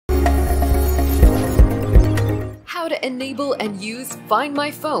to enable and use Find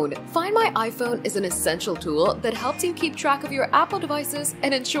My Phone. Find My iPhone is an essential tool that helps you keep track of your Apple devices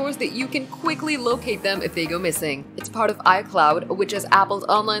and ensures that you can quickly locate them if they go missing. It's part of iCloud, which is Apple's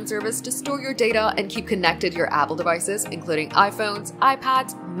online service to store your data and keep connected your Apple devices, including iPhones,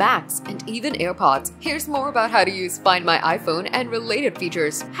 iPads, Macs, and even AirPods. Here's more about how to use Find My iPhone and related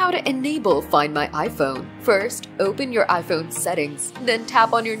features. How to enable Find My iPhone. First, open your iPhone settings. Then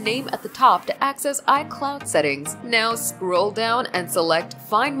tap on your name at the top to access iCloud settings. Now scroll down and select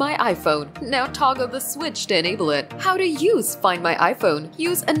Find My iPhone. Now toggle the switch to enable it. How to use Find My iPhone.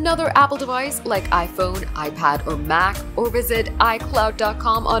 Use another Apple device like iPhone, iPad, or Mac, or visit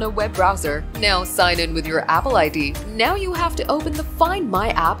iCloud.com on a web browser. Now sign in with your Apple ID. Now you have to open the Find My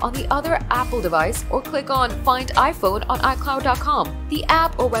app on the other Apple device or click on Find iPhone on iCloud.com. The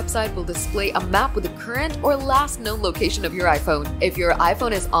app or website will display a map with the current or last known location of your iPhone. If your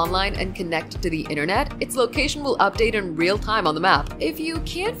iPhone is online and connected to the internet, its location will update in real time on the map. If you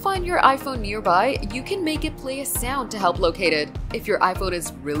can't find your iPhone nearby, you can make it play a sound to help locate it. If your iPhone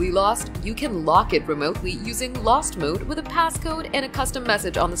is really lost, you can lock it remotely using Lost Mode with a passcode and a custom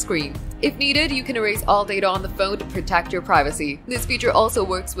message on the screen. If needed, you can erase all data on the phone to protect your privacy. This feature also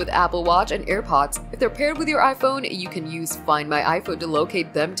works with Apple Watch and AirPods. If they're paired with your iPhone, you can use Find My iPhone to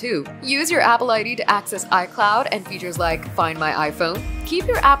locate them too. Use your Apple ID to access iCloud and features like Find My iPhone. Keep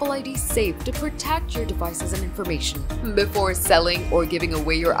your Apple ID safe to protect your devices and information. Before selling or giving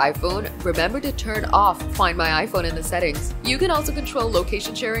away your iPhone, remember to turn off Find My iPhone in the settings. You can also control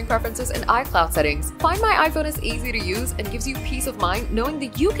location sharing preferences in iCloud settings. Find My iPhone is easy to use and gives you peace of mind knowing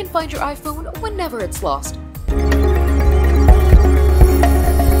that you can find your iPhone whenever it's lost.